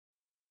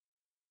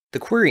The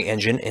query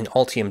engine in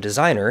Altium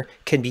Designer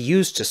can be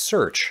used to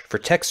search for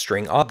text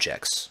string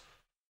objects.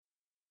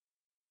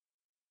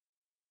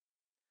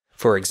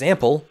 For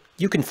example,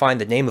 you can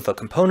find the name of a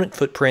component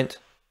footprint,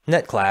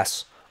 net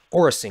class,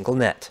 or a single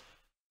net.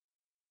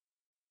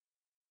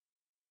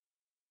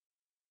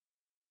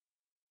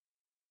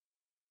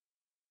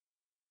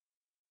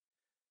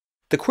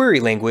 The query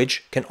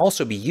language can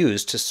also be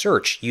used to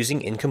search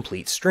using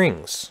incomplete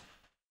strings.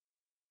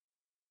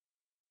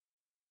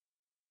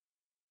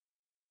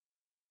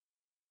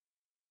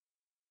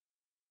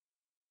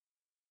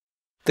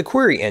 The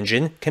query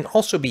engine can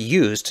also be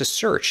used to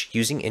search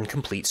using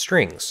incomplete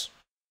strings.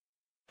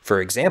 For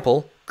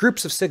example,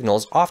 groups of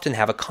signals often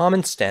have a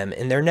common stem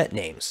in their net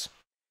names.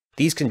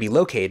 These can be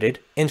located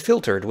and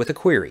filtered with a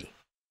query.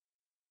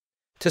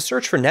 To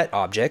search for net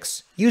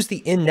objects, use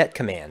the inNet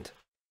command.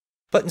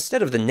 But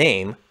instead of the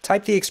name,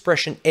 type the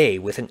expression A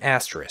with an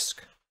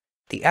asterisk.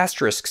 The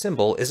asterisk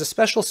symbol is a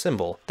special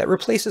symbol that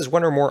replaces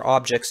one or more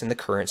objects in the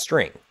current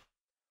string.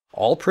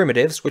 All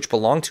primitives which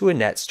belong to a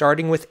net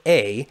starting with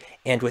A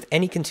and with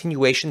any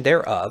continuation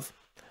thereof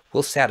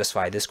will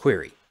satisfy this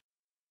query.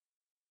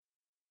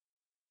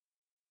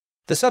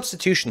 The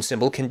substitution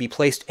symbol can be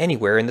placed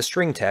anywhere in the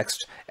string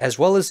text as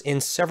well as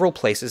in several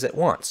places at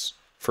once,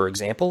 for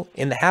example,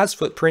 in the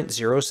hasFootprint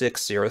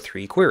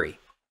 0603 query.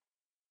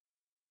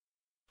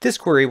 This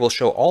query will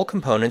show all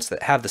components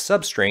that have the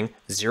substring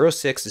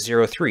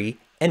 0603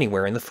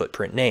 anywhere in the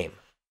footprint name.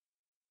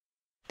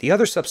 The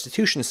other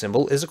substitution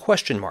symbol is a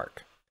question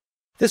mark.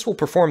 This will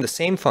perform the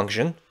same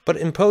function, but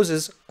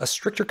imposes a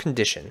stricter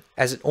condition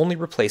as it only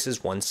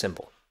replaces one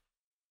symbol.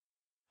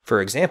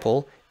 For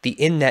example, the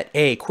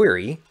inNetA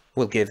query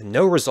will give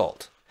no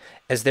result,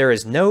 as there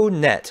is no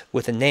net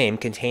with a name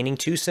containing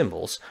two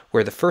symbols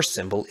where the first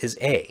symbol is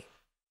A.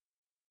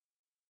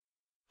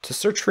 To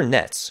search for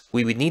nets,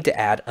 we would need to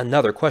add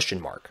another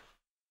question mark.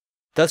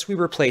 Thus, we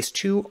replace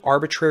two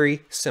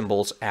arbitrary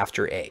symbols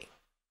after A.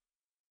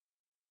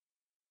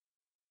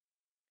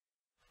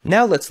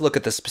 Now let's look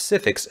at the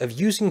specifics of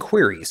using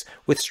queries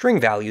with string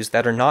values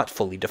that are not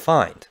fully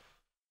defined.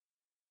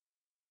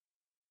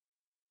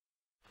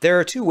 There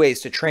are two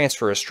ways to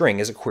transfer a string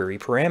as a query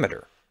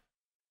parameter.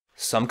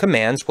 Some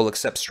commands will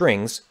accept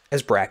strings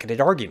as bracketed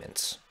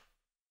arguments.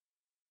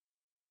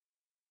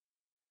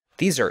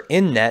 These are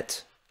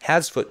inNet,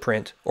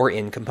 hasFootprint, or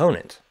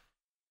inComponent.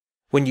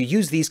 When you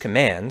use these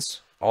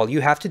commands, all you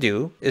have to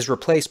do is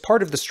replace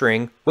part of the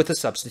string with a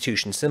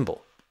substitution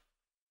symbol.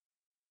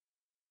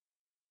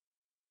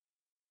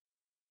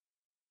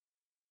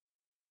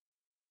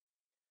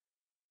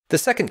 The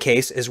second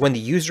case is when the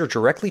user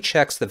directly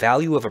checks the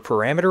value of a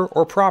parameter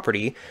or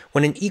property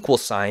when an equal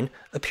sign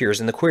appears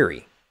in the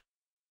query.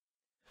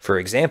 For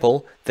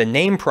example, the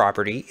name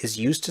property is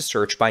used to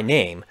search by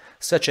name,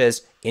 such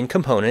as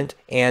inComponent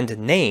and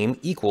name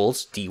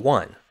equals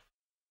D1.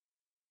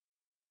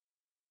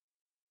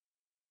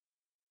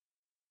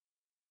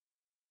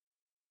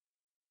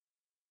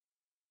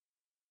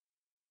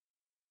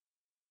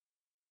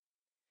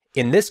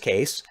 In this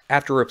case,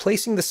 after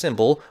replacing the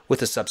symbol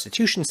with a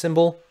substitution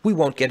symbol, we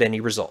won't get any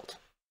result.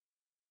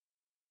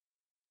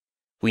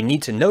 We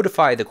need to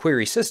notify the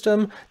query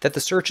system that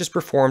the search is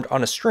performed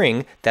on a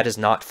string that is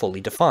not fully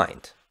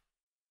defined.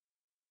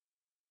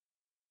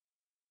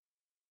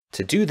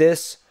 To do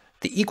this,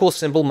 the equal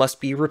symbol must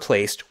be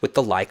replaced with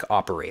the like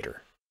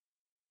operator.